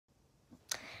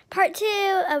Part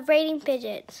 2 of rating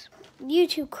fidgets.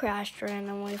 YouTube crashed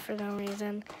randomly for no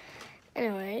reason.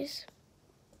 Anyways.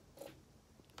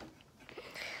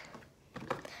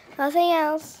 Nothing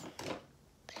else.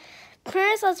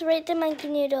 First, let's rate the monkey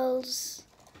noodles.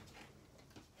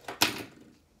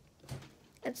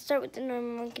 Let's start with the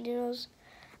normal monkey noodles.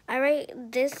 I rate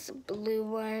this blue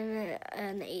one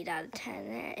an 8 out of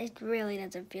 10. It really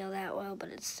doesn't feel that well, but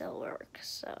it still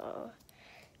works. So,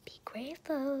 be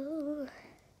grateful.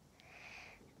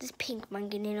 This pink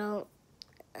monkey noodle,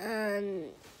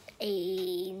 a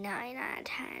 9 out of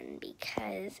 10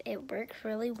 because it works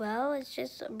really well. It's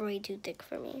just way too thick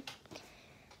for me.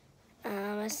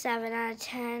 A 7 out of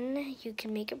 10. You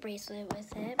can make a bracelet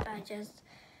with it by just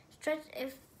stretch.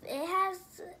 If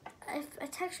a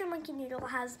texture monkey noodle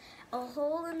has a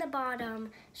hole in the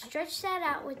bottom, stretch that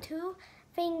out with 2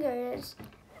 fingers,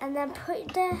 and then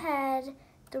put the head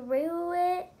through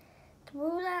it,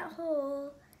 through that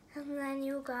hole. And then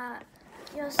you got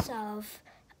yourself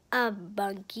a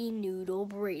monkey noodle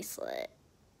bracelet.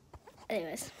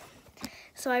 Anyways,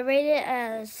 so I rate it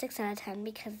a 6 out of 10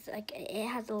 because it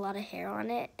has a lot of hair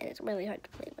on it and it's really hard to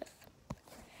play with.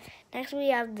 Next we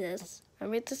have this. I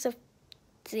rate this a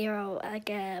 0, like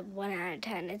a 1 out of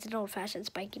 10. It's an old-fashioned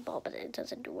spiky ball, but it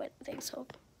doesn't do anything. So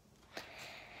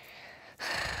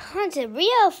on to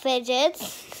real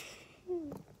fidgets.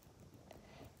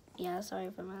 Yeah,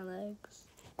 sorry for my legs.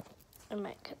 I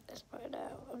might cut this part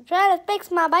out. I'm trying to fix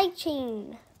my bike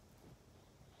chain.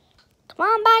 Come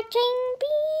on, bike chain,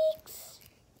 peaks.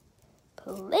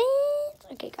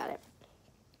 Please. Okay, got it.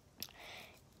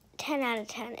 10 out of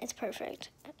 10. It's perfect.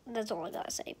 That's all I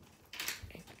gotta say.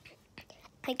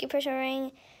 Acupressure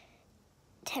ring,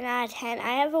 10 out of 10.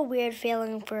 I have a weird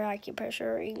feeling for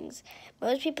acupressure rings.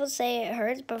 Most people say it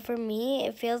hurts, but for me,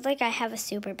 it feels like I have a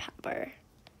superpower.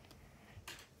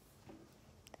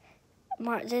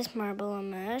 This marble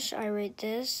and mesh, I rate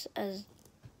this as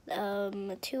 2 out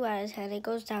of 10. It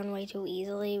goes down way too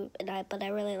easily, but I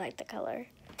really like the color.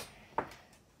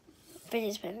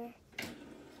 Fidget spinner,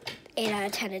 8 out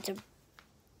of 10.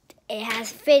 It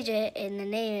has fidget in the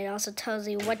name. It also tells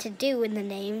you what to do in the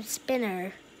name,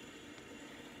 spinner.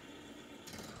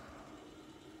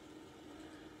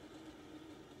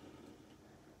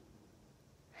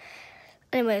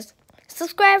 Anyways,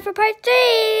 subscribe for part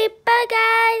 3. Bye,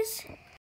 guys.